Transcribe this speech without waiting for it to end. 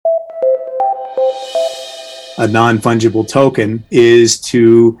a non-fungible token is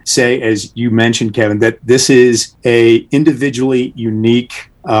to say, as you mentioned, Kevin, that this is a individually unique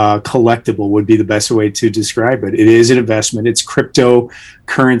collectible would be the best way to describe it. It is an investment. It's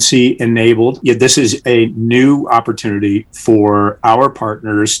cryptocurrency enabled. Yet this is a new opportunity for our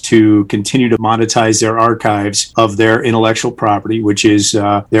partners to continue to monetize their archives of their intellectual property, which is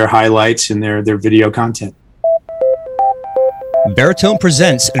their highlights and their video content. Veritone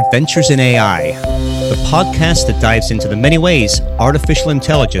presents Adventures in AI, the podcast that dives into the many ways artificial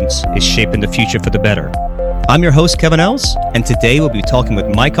intelligence is shaping the future for the better. I'm your host, Kevin Els, and today we'll be talking with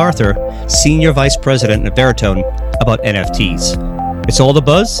Mike Arthur, Senior Vice President at Veritone, about NFTs. It's all the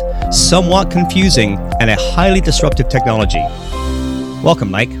buzz, somewhat confusing, and a highly disruptive technology. Welcome,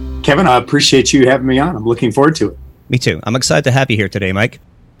 Mike. Kevin, I appreciate you having me on. I'm looking forward to it. Me too. I'm excited to have you here today, Mike.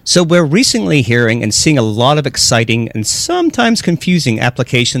 So we're recently hearing and seeing a lot of exciting and sometimes confusing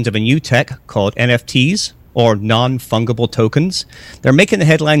applications of a new tech called NFTs, or non-fungible tokens. They're making the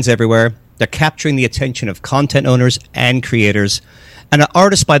headlines everywhere. They're capturing the attention of content owners and creators. And an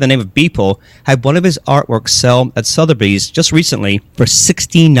artist by the name of Beeple had one of his artworks sell at Sotheby's just recently for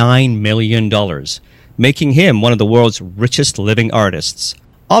 $69 million, making him one of the world's richest living artists.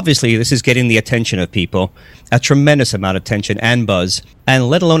 Obviously, this is getting the attention of people, a tremendous amount of attention and buzz, and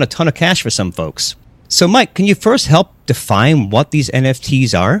let alone a ton of cash for some folks. So, Mike, can you first help define what these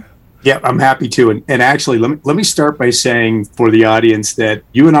NFTs are? Yeah, I'm happy to. And actually, let me start by saying for the audience that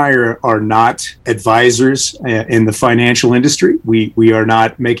you and I are not advisors in the financial industry. We are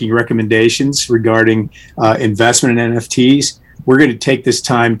not making recommendations regarding investment in NFTs. We're going to take this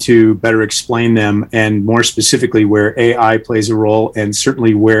time to better explain them, and more specifically where AI plays a role, and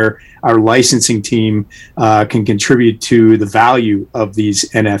certainly where our licensing team can contribute to the value of these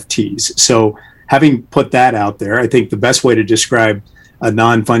NFTs. So having put that out there, I think the best way to describe a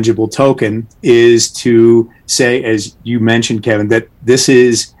non-fungible token is to say, as you mentioned, Kevin, that this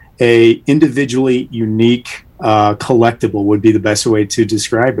is a individually unique collectible would be the best way to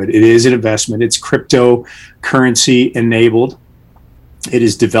describe it. It is an investment. It's cryptocurrency enabled. It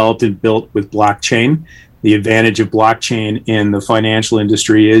is developed and built with blockchain. The advantage of blockchain in the financial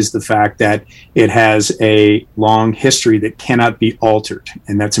industry is the fact that it has a long history that cannot be altered.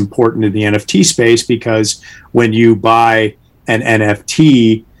 And that's important in the NFT space, because when you buy an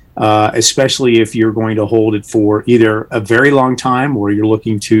NFT, especially if you're going to hold it for either a very long time or you're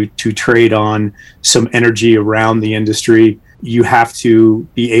looking to trade on some energy around the industry, you have to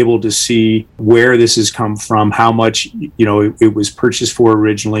be able to see where this has come from, how much it was purchased for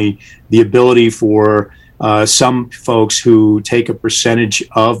originally, the ability for some folks who take a percentage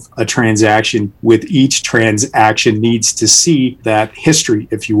of a transaction with each transaction needs to see that history,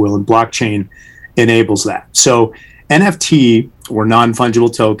 if you will, and blockchain enables that. So NFT, or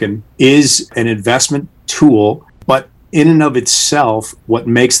non-fungible token, is an investment tool, but in and of itself, what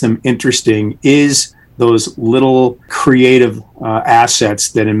makes them interesting is those little creative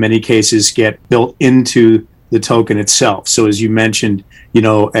assets that in many cases get built into the token itself. So as you mentioned,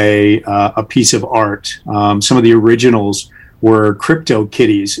 a piece of art. Some of the originals were crypto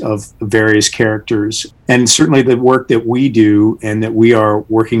kitties of various characters. And certainly the work that we do and that we are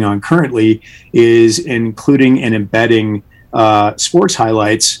working on currently is including and embedding sports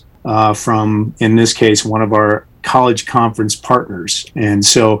highlights from, in this case, one of our college conference partners. And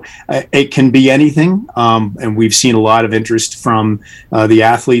so it can be anything. And we've seen a lot of interest from the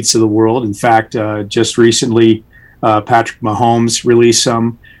athletes of the world. In fact, just recently, Patrick Mahomes released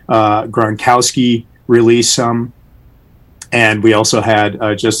some, Gronkowski released some. And we also had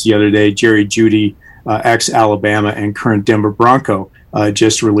just the other day, Jerry Jeudy, ex-Alabama and current Denver Bronco,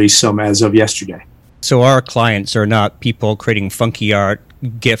 just released some as of yesterday. So our clients are not people creating funky art,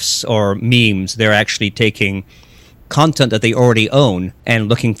 GIFs, or memes. They're actually taking content that they already own and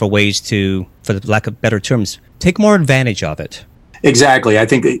looking for ways to, for the lack of better terms, take more advantage of it. Exactly. I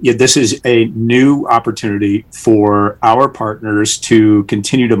think that this is a new opportunity for our partners to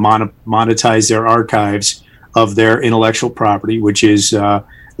continue to monetize their archives of their intellectual property, which is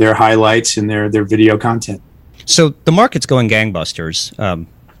their highlights and their video content. So the market's going gangbusters.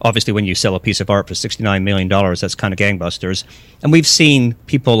 Obviously, when you sell a piece of art for $69 million, that's kind of gangbusters. And we've seen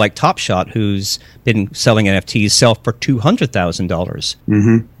people like Top Shot, who's been selling NFTs, sell for $200,000.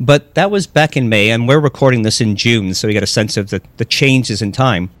 Mm-hmm. But that was back in May, and we're recording this in June, so we get a sense of the changes in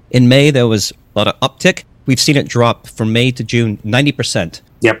time. In May, there was a lot of uptick. We've seen it drop from May to June 90%.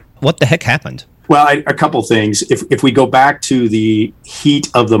 Yep. What the heck happened? Well, a couple things. If we go back to the heat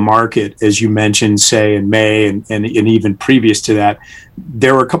of the market, as you mentioned, say in May and even previous to that,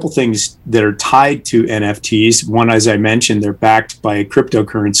 there were a couple things that are tied to NFTs. One, as I mentioned, they're backed by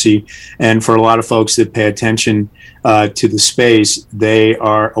cryptocurrency. And for a lot of folks that pay attention to the space, they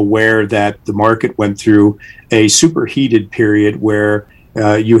are aware that the market went through a superheated period where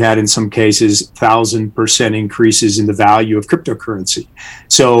you had, in some cases, 1,000% increases in the value of cryptocurrency.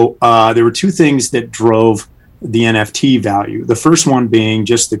 So there were two things that drove the NFT value. The first one being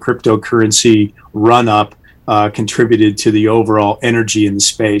just the cryptocurrency run-up contributed to the overall energy in the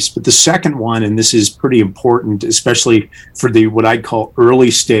space. But the second one, and this is pretty important, especially for the what I'd call early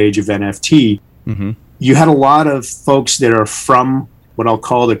stage of NFT, you had a lot of folks that are from what I'll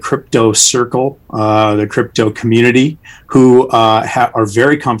call the crypto circle, the crypto community, who are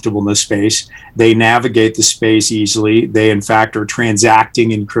very comfortable in the space. They navigate the space easily. They, in fact, are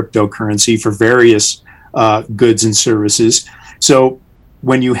transacting in cryptocurrency for various goods and services. So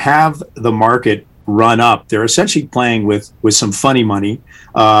when you have the market run up, they're essentially playing with some funny money.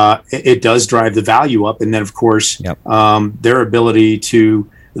 It does drive the value up. And then, of course, their ability to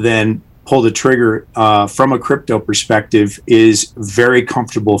then pull the trigger from a crypto perspective is very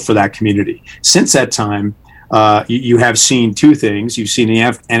comfortable for that community. Since that time, you have seen two things. You've seen the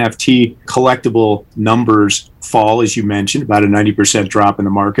NFT collectible numbers fall, as you mentioned, about a 90% drop in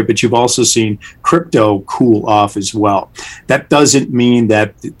the market, but you've also seen crypto cool off as well. That doesn't mean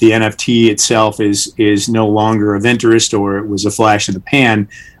that the NFT itself is no longer of interest or it was a flash in the pan.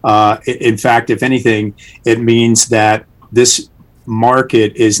 In fact, if anything, it means that this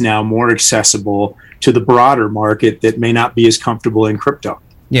market is now more accessible to the broader market that may not be as comfortable in crypto.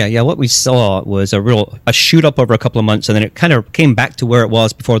 Yeah. What we saw was a shoot up over a couple of months, and then it kind of came back to where it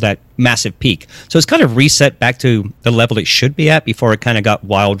was before that massive peak. So it's kind of reset back to the level it should be at before it kind of got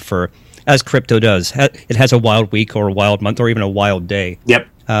wild as crypto does. It has a wild week or a wild month or even a wild day. Yep.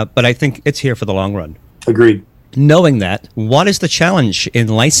 But I think it's here for the long run. Agreed. Knowing that, what is the challenge in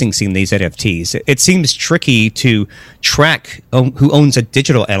licensing these NFTs? It seems tricky to track who owns a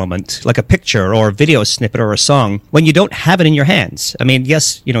digital element, like a picture or a video snippet or a song, when you don't have it in your hands. I mean,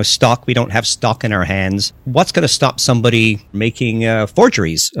 yes, stock, we don't have stock in our hands. What's going to stop somebody making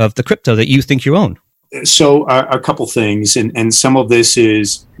forgeries of the crypto that you think you own? So a couple things, and some of this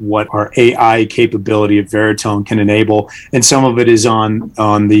is what our AI capability at Veritone can enable, and some of it is on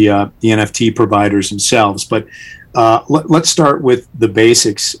the NFT providers themselves. But let's start with the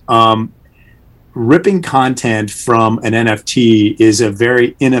basics. Ripping content from an NFT is a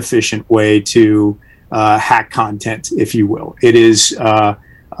very inefficient way to hack content, if you will. It is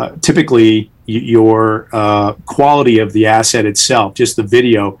typically your quality of the asset itself, just the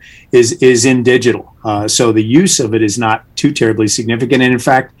video, is in digital. So the use of it is not too terribly significant. And in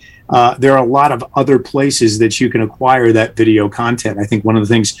fact, there are a lot of other places that you can acquire that video content. I think one of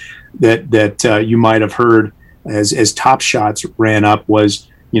the things that you might have heard as Top Shots ran up was,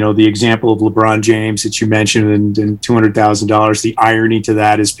 the example of LeBron James that you mentioned and $200,000. The irony to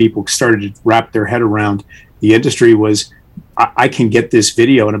that is people started to wrap their head around the industry was, I can get this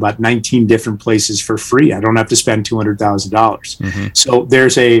video in about 19 different places for free. I don't have to spend $200,000. So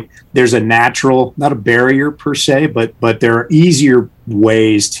there's a natural, not a barrier per se, but there are easier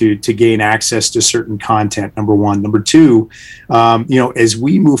ways to gain access to certain content. Number one. Number two, as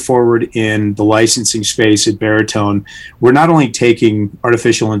we move forward in the licensing space at Veritone, we're not only taking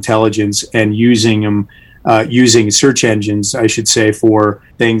artificial intelligence and using them. Using search engines, I should say, for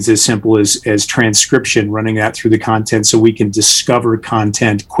things as simple as transcription, running that through the content so we can discover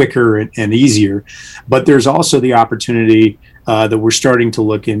content quicker and easier. But there's also the opportunity that we're starting to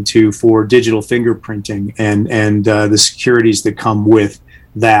look into for digital fingerprinting and the securities that come with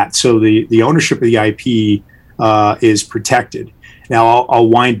that. So the ownership of the IP is protected. Now, I'll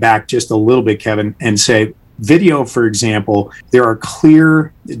wind back just a little bit, Kevin, and say video, for example, there are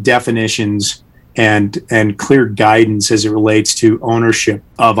clear definitions and clear guidance as it relates to ownership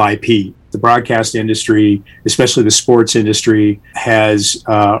of IP. The broadcast industry, especially the sports industry, has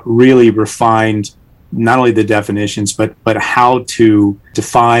really refined not only the definitions, but how to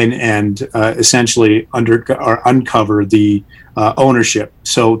define and essentially uncover the ownership.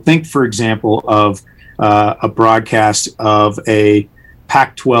 So think, for example, of a broadcast of a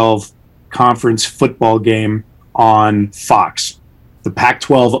Pac-12 conference football game on Fox. The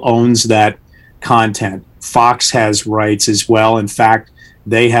Pac-12 owns that content. Fox has rights as well. In fact,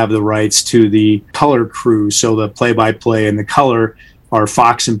 they have the rights to the color crew. So the play-by-play and the color are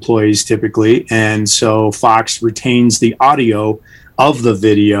Fox employees typically. And so Fox retains the audio of the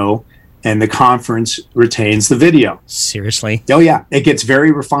video and the conference retains the video. Seriously? Oh, yeah. It gets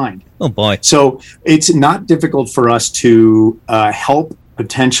very refined. Oh, boy. So it's not difficult for us to help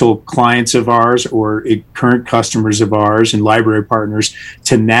potential clients of ours or current customers of ours and library partners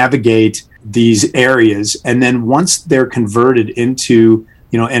to navigate these areas. And then once they're converted into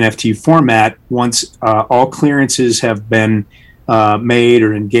NFT format, once all clearances have been made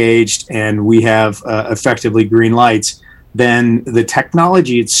or engaged and we have effectively green lights, then the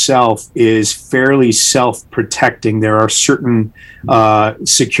technology itself is fairly self-protecting. There are certain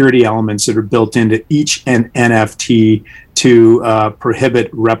security elements that are built into each NFT to prohibit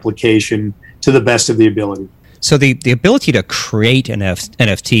replication to the best of the ability. So the ability to create an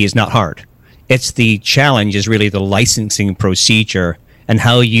NFT is not hard. It's the challenge is really the licensing procedure and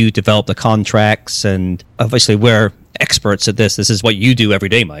how you develop the contracts. And obviously we're experts at this. This is what you do every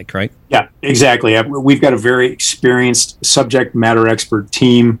day, Mike, right? Yeah, exactly. We've got a very experienced subject matter expert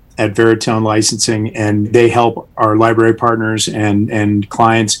team at Veritone Licensing, and they help our library partners and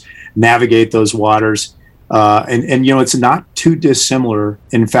clients navigate those waters. And it's not too dissimilar.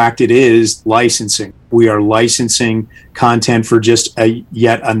 In fact, it is licensing. We are licensing content for just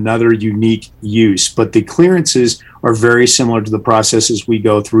yet another unique use. But the clearances are very similar to the processes we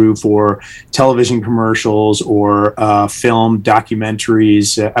go through for television commercials or film,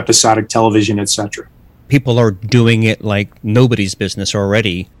 documentaries, episodic television, etc. People are doing it like nobody's business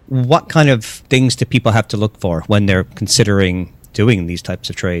already. What kind of things do people have to look for when they're considering doing these types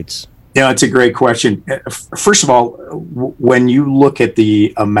of trades? Yeah, it's a great question. First of all, when you look at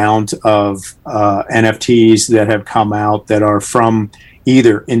the amount of NFTs that have come out that are from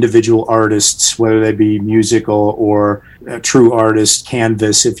either individual artists, whether they be musical or true artist,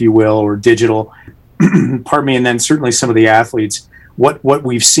 canvas, if you will, or digital, pardon me, and then certainly some of the athletes, what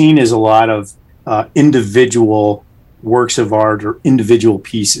we've seen is a lot of individual works of art or individual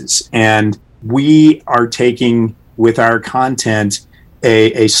pieces. And we are taking, with our content,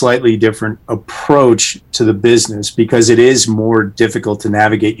 a slightly different approach to the business because it is more difficult to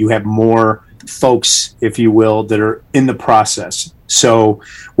navigate. You have more folks, if you will, that are in the process. So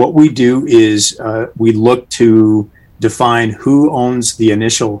what we do is we look to define who owns the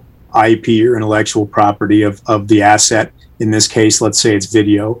initial IP or intellectual property of the asset. In this case, let's say it's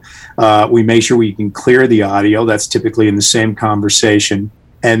video. We make sure we can clear the audio. That's typically in the same conversation.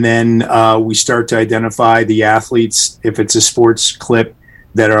 And then we start to identify the athletes, if it's a sports clip,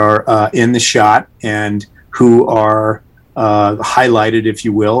 that are in the shot and who are highlighted, if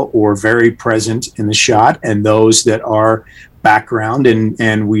you will, or very present in the shot, and those that are background.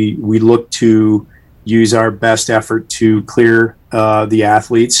 And we look to use our best effort to clear the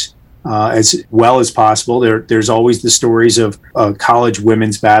athletes as well as possible. There's always the stories of a college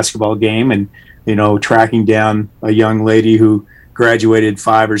women's basketball game and, tracking down a young lady who graduated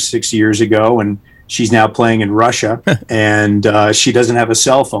 5 or 6 years ago, and she's now playing in Russia, and she doesn't have a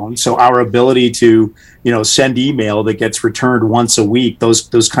cell phone. So our ability to, send email that gets returned once a week,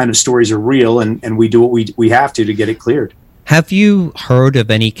 those kind of stories are real, and we do what we have to get it cleared. Have you heard of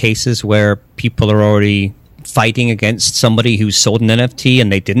any cases where people are already fighting against somebody who's sold an NFT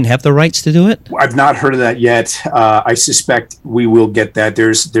and they didn't have the rights to do it? I've not heard of that yet. I suspect we will get that.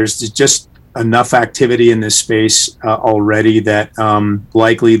 There's just enough activity in this space already that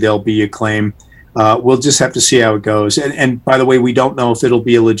likely there'll be a claim. We'll just have to see how it goes. And by the way, we don't know if it'll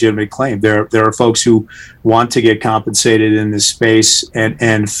be a legitimate claim. There are folks who want to get compensated in this space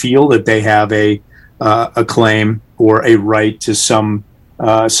and feel that they have a claim or a right to some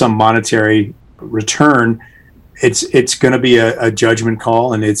monetary return. It's going to be a judgment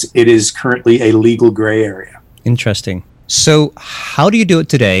call, and it is currently a legal gray area. Interesting. So how do you do it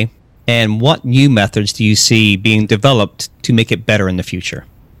today? And what new methods do you see being developed to make it better in the future?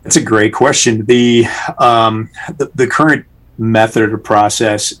 That's a great question. The current method or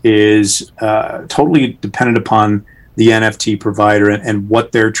process is totally dependent upon the NFT provider and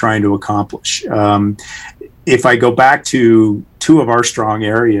what they're trying to accomplish. If I go back to two of our strong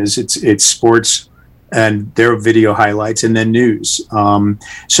areas, it's sports and their video highlights, and then news.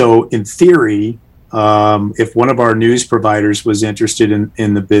 So in theory, if one of our news providers was interested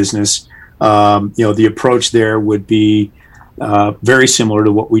in the business, the approach there would be very similar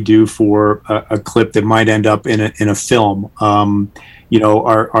to what we do for a clip that might end up in a film.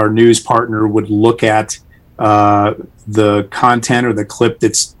 Our news partner would look at the content or the clip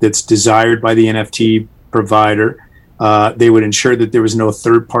that's desired by the NFT provider. They would ensure that there was no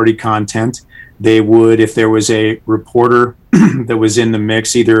third-party content. They would, if there was a reporter that was in the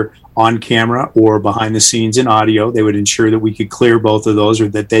mix, either on camera or behind the scenes in audio, they would ensure that we could clear both of those, or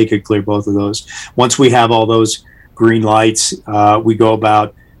that they could clear both of those. Once we have all those green lights, we go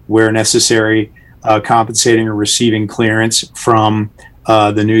about where necessary, compensating or receiving clearance from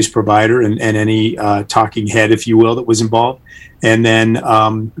the news provider and any talking head, if you will, that was involved. And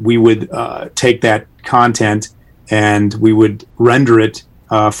then we would take that content and we would render it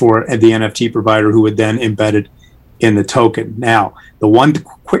for the NFT provider, who would then embed it in the token. Now, the one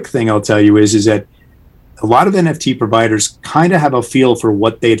quick thing I'll tell you is that a lot of NFT providers kind of have a feel for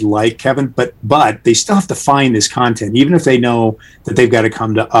what they'd like, Kevin, but they still have to find this content, even if they know that they've got to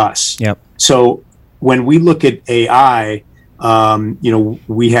come to us. Yep. So when we look at AI,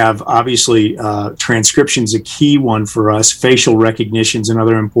 we have obviously transcription's a key one for us. Facial recognition's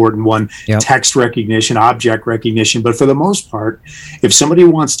another important one. Yep. Text recognition, object recognition. But for the most part, if somebody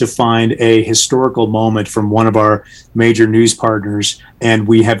wants to find a historical moment from one of our major news partners, and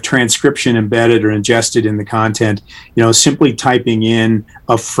we have transcription embedded or ingested in the content, simply typing in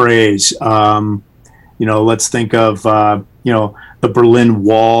a phrase, let's think of, the Berlin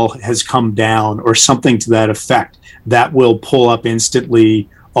Wall has come down, or something to that effect. That will pull up instantly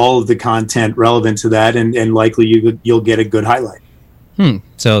all of the content relevant to that, and likely you'll get a good highlight.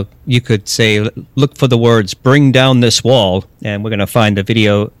 So you could say, look for the words, bring down this wall, and we're going to find the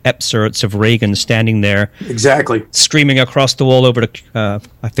video excerpts of Reagan standing there. Exactly. Screaming across the wall over to,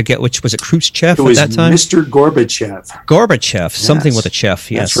 I forget which, was it Khrushchev at that time? Mr. Gorbachev. Yes. Something with a chef,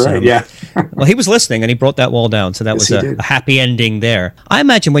 yes. That's right, yeah. Well, he was listening, and he brought that wall down, so that was a happy ending there. I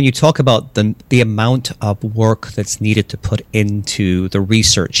imagine when you talk about the amount of work that's needed to put into the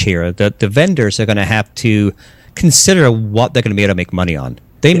research here, the vendors are going to have to consider what they're going to be able to make money on.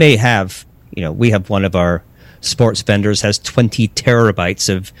 They may have, we have one of our sports vendors has 20 terabytes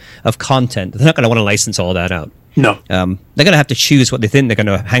of content. They're not going to want to license all that out. No. They're going to have to choose what they think they're going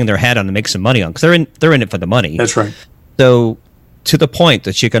to hang their hat on and make some money on, because they're in it for the money. That's right. So to the point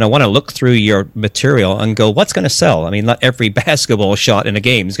that you're going to want to look through your material and go, what's going to sell? I mean, not every basketball shot in a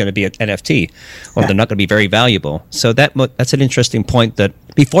game is going to be an NFT, or they're not going to be very valuable. So that's an interesting point, that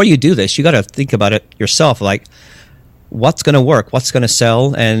before you do this, you got to think about it yourself, like, what's going to work, what's going to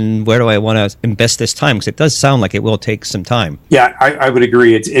sell, and where do I want to invest this time? Because it does sound like it will take some time. Yeah, I would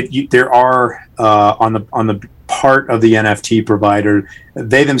agree. There are on the part of the NFT provider,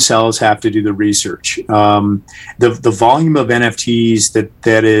 they themselves have to do the research. The volume of NFTs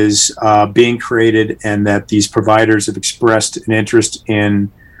that is being created, and that these providers have expressed an interest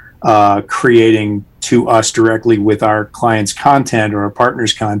in creating to us directly with our clients' content or our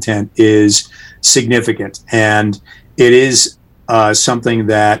partners' content, is significant. And it is something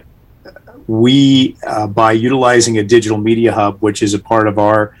that we, by utilizing a digital media hub, which is a part of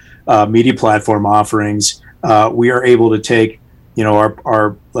our media platform offerings, we are able to take,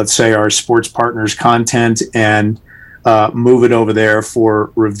 our let's say our sports partners' content and move it over there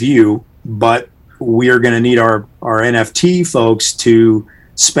for review. But we are going to need our NFT folks to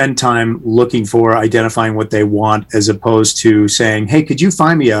spend time looking for, identifying what they want, as opposed to saying, hey, could you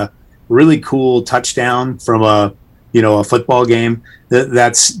find me a really cool touchdown from a football game?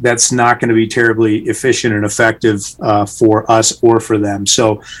 That's not going to be terribly efficient and effective for us or for them.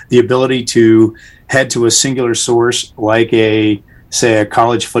 So the ability to head to a singular source, like say a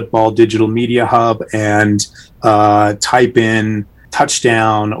college football digital media hub, and type in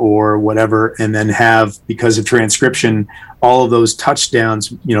touchdown or whatever, and then have, because of transcription, all of those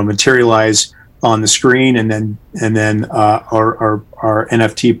touchdowns materialize on the screen, and then our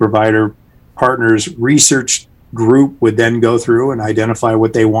NFT provider partners research group would then go through and identify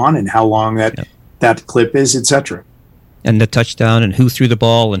what they want and how long that clip is, etc. And the touchdown, and who threw the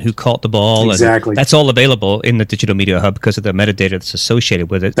ball, and who caught the ball. Exactly. And that's all available in the Digital Media Hub because of the metadata that's associated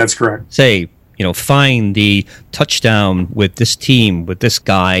with it. That's correct. Say, find the touchdown with this team, with this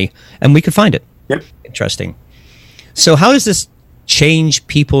guy, and we can find it. Yep. Interesting. So how does this change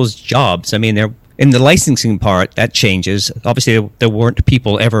people's jobs? I mean, in the licensing part, that changes. Obviously, there weren't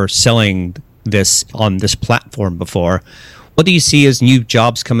people ever selling this on this platform before. What do you see as new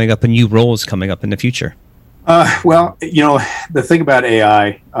jobs coming up and new roles coming up in the future? Well, the thing about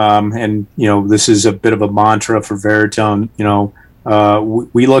AI, and this is a bit of a mantra for Veritone.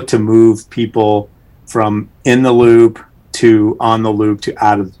 We look to move people from in the loop to on the loop to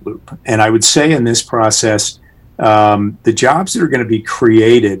out of the loop. And I would say in this process, the jobs that are going to be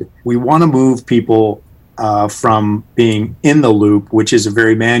created, we want to move people from being in the loop, which is a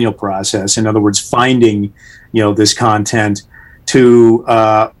very manual process. In other words, finding, this content,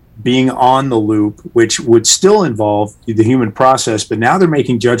 to being on the loop, which would still involve the human process, but now they're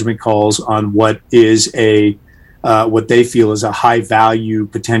making judgment calls on what is what they feel is a high value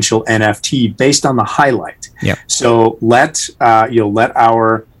potential NFT based on the highlight. Yep. So let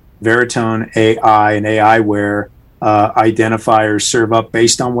our Veritone AI and aiWare identifiers serve up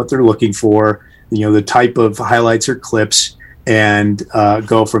based on what they're looking for, the type of highlights or clips, and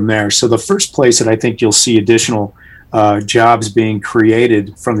go from there. So the first place that I think you'll see additional jobs being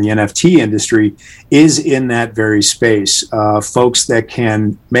created from the NFT industry is in that very space. Folks that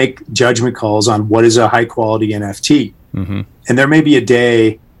can make judgment calls on what is a high quality NFT. Mm-hmm. And there may be a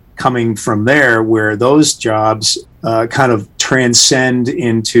day coming from there where those jobs kind of transcend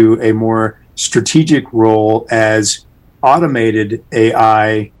into a more strategic role as automated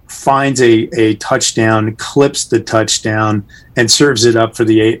AI finds a touchdown, clips the touchdown, and serves it up for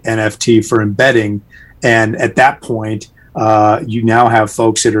the NFT for embedding. And at that point, you now have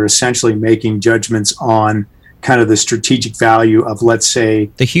folks that are essentially making judgments on kind of the strategic value of, let's say,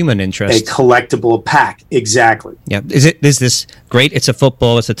 the human interest, a collectible pack. Exactly. Yeah. Is this great? It's a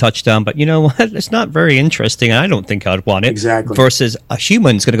football, it's a touchdown, but you know what? It's not very interesting. I don't think I'd want it. Exactly. Versus a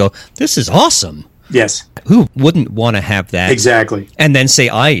human's going to go, this is awesome. Yes. Who wouldn't want to have that? Exactly. And then say,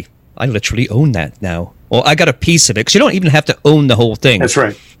 I literally own that now. Or I got a piece of it. Because you don't even have to own the whole thing. That's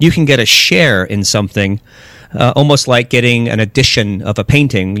right. You can get a share in something, almost like getting an edition of a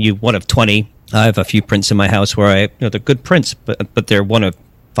painting. You one of 20. I have a few prints in my house where they're good prints, but they're one of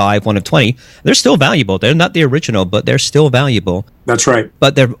 5, one of 20. They're still valuable. They're not the original, but they're still valuable. That's right.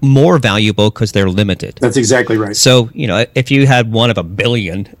 But they're more valuable because they're limited. That's exactly right. So, if you had one of a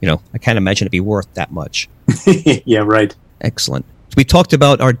billion, I can't imagine it'd be worth that much. Yeah, right. Excellent. We talked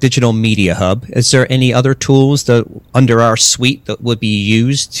about our digital media hub. Is there any other tools that under our suite that would be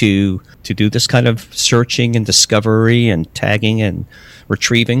used to do this kind of searching and discovery and tagging and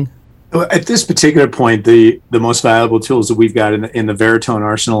retrieving? At this particular point, the most valuable tools that we've got in the Veritone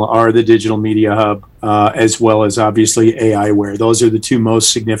arsenal are the digital media hub, as well as obviously AIware. Those are the two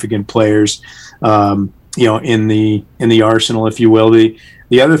most significant players, in the arsenal, if you will.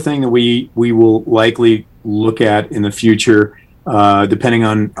 The other thing that we will likely look at in the future, depending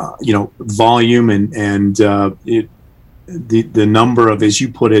on volume and the number of, as you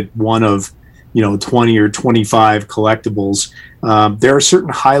put it, one of 20 or 25 collectibles. There are certain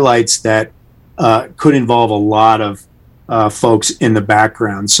highlights that could involve a lot of folks in the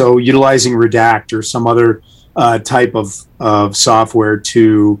background. So utilizing Redact or some other type of software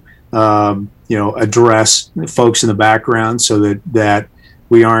to address folks in the background, so that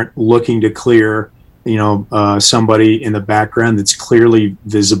we aren't looking to clear somebody in the background that's clearly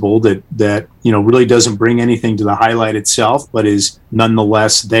visible, that really doesn't bring anything to the highlight itself, but is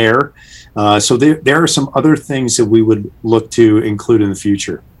nonetheless there. So there are some other things that we would look to include in the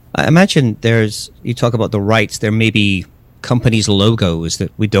future. I imagine you talk about the rights, there may be companies' logos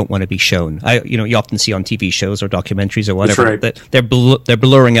that we don't want to be shown. You often see on TV shows or documentaries or whatever, that's right, that they're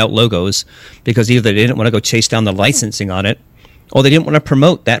blurring out logos because either they didn't want to go chase down the licensing on it, or they didn't want to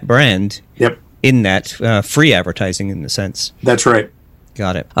promote that brand. Yep. In that free advertising, in a sense. That's right.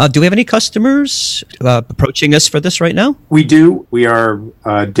 Got it. Do we have any customers approaching us for this right now? We do. We are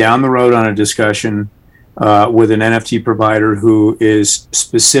down the road on a discussion with an NFT provider who is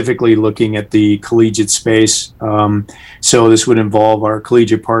specifically looking at the collegiate space. So this would involve our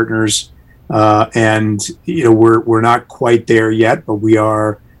collegiate partners, and we're not quite there yet, but we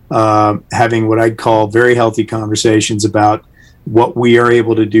are having what I'd call very healthy conversations about what we are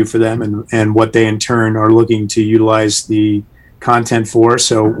able to do for them and what they in turn are looking to utilize the content for.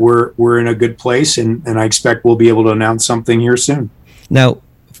 So we're in a good place, and I expect we'll be able to announce something here soon. Now,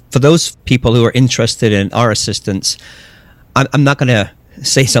 for those people who are interested in our assistance, I'm not going to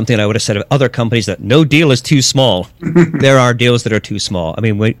say something I would have said of other companies, that no deal is too small. There are deals that are too small. I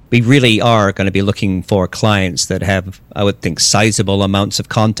mean, we really are going to be looking for clients that have, I would think, sizable amounts of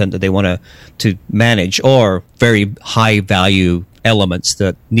content that they want to manage, or very high value elements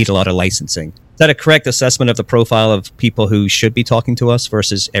that need a lot of licensing. Is that a correct assessment of the profile of people who should be talking to us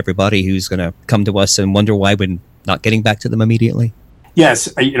versus everybody who's going to come to us and wonder why we're not getting back to them immediately?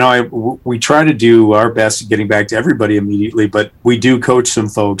 Yes, we try to do our best at getting back to everybody immediately, but we do coach some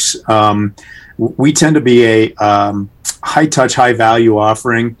folks. We tend to be a high-touch, high-value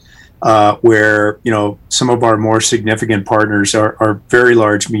offering where, some of our more significant partners are very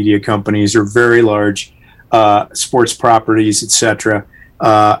large media companies or very large sports properties, etc.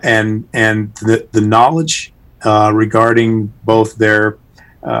 And the knowledge regarding both their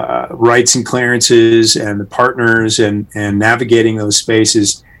rights and clearances and the partners and navigating those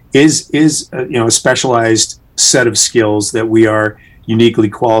spaces is a specialized set of skills that we are uniquely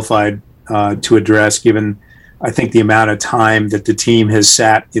qualified to address, given I think the amount of time that the team has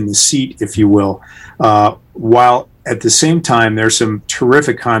sat in the seat, if you will, while at the same time there's some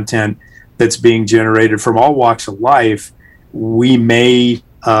terrific content that's being generated from all walks of life. We may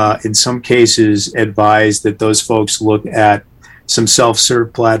in some cases advise that those folks look at some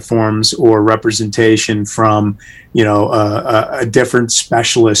self-serve platforms or representation from, a different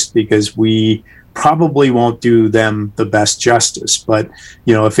specialist, because we probably won't do them the best justice. But,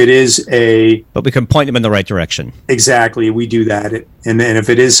 if it is But we can point them in the right direction. Exactly, we do that. And then if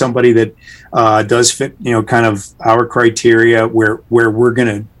it is somebody that does fit, kind of our criteria where we're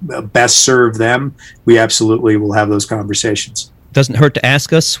going to best serve them, we absolutely will have those conversations. Doesn't hurt to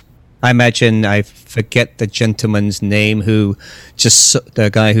ask us. I imagine, I forget the gentleman's name, the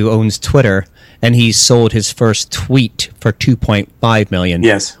guy who owns Twitter, and he sold his first tweet for $2.5 million.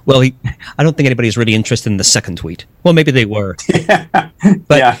 Yes. Well, I don't think anybody's really interested in the second tweet. Well, maybe they were.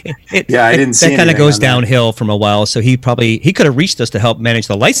 But I didn't see that kind of goes downhill from a while. So he could have reached us to help manage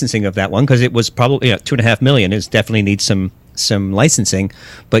the licensing of that one, because it was probably $2.5 million. It definitely needs some licensing.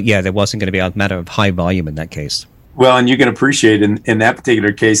 But yeah, there wasn't going to be a matter of high volume in that case. Well, and you can appreciate in that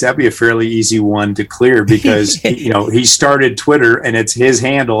particular case, that'd be a fairly easy one to clear, because he started Twitter and it's his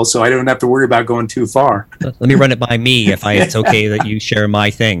handle, so I don't have to worry about going too far. Let me run it by me if it's okay that you share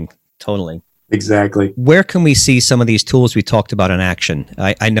my thing. Totally. Exactly. Where can we see some of these tools we talked about in action?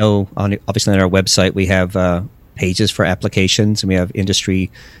 I know, obviously on our website we have pages for applications, and we have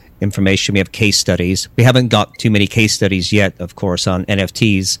industry information. We have case studies. We haven't got too many case studies yet, of course, on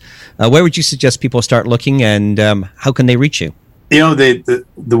NFTs. Where would you suggest people start looking, and how can they reach you? The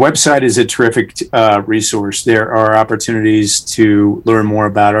website is a terrific resource. There are opportunities to learn more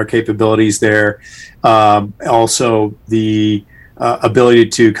about our capabilities there. Also, the ability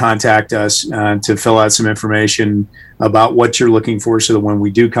to contact us to fill out some information about what you're looking for, so that when we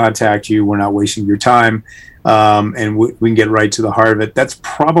do contact you, we're not wasting your time. And we can get right to the heart of it. That's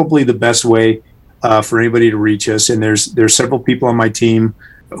probably the best way for anybody to reach us. And there's several people on my team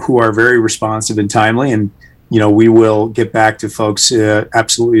who are very responsive and timely, and we will get back to folks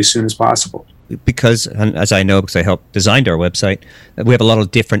absolutely as soon as possible. Because, as I know, because I helped design our website, we have a lot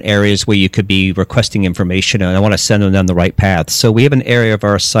of different areas where you could be requesting information, and I want to send them down the right path. So we have an area of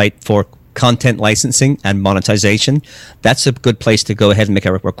our site for content licensing and monetization. That's a good place to go ahead and make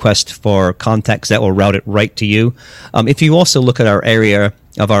a request for contacts that will route it right to you. If you also look at our area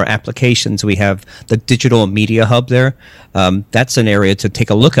of our applications, we have the Digital Media Hub there. That's an area to take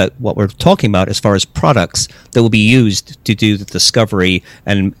a look at what we're talking about as far as products that will be used to do the discovery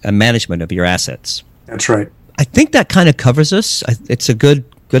and management of your assets. That's right. I think that kind of covers us. It's a good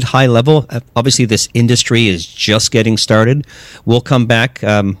high level. Obviously, this industry is just getting started. We'll come back.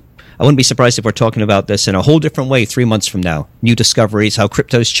 I wouldn't be surprised if we're talking about this in a whole different way 3 months from now. New discoveries, how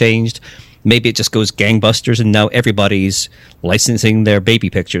crypto's changed. Maybe it just goes gangbusters and now everybody's licensing their baby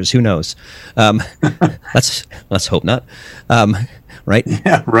pictures. Who knows? Let's hope not. Right?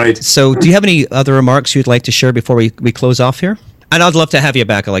 Yeah, right. So do you have any other remarks you'd like to share before we close off here? And I'd love to have you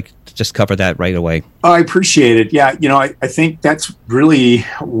back. I'd like to just cover that right away. Oh, I appreciate it. Yeah, I think that's really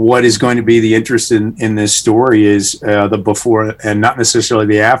what is going to be the interest in this story, is the before, and not necessarily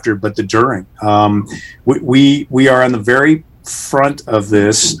the after, but the during. We are on the very front of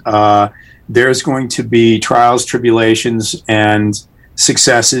this. There's going to be trials, tribulations, and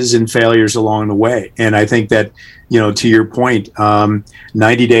successes and failures along the way. And I think that, to your point,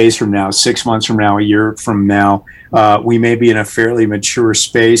 90 days from now, 6 months from now, a year from now, we may be in a fairly mature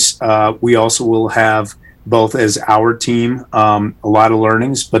space. We also will have, both as our team, a lot of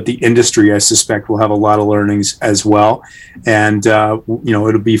learnings, but the industry, I suspect, will have a lot of learnings as well. And,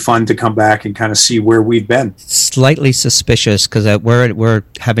 it'll be fun to come back and kind of see where we've been. Slightly suspicious, because we're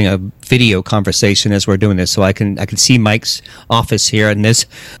having a video conversation as we're doing this, so I can see Mike's office here, and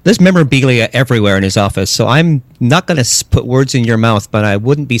there's memorabilia everywhere in his office. So I'm not going to put words in your mouth, but I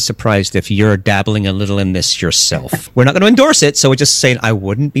wouldn't be surprised if you're dabbling a little in this yourself. We're not going to endorse it, so we're just saying I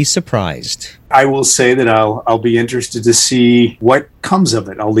wouldn't be surprised. I will say that I'll be interested to see what comes of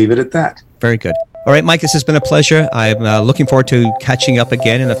it. I'll leave it at that. Very good. All right, Mike, this has been a pleasure. I'm looking forward to catching up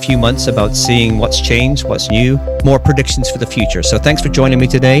again in a few months about seeing what's changed, what's new, more predictions for the future. So thanks for joining me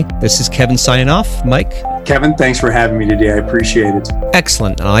today. This is Kevin signing off. Mike? Kevin, thanks for having me today. I appreciate it.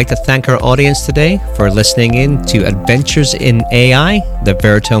 Excellent. I'd like to thank our audience today for listening in to Adventures in AI, the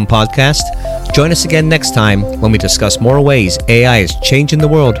Veritone podcast. Join us again next time when we discuss more ways AI is changing the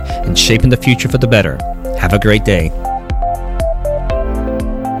world and shaping the future for the better. Have a great day.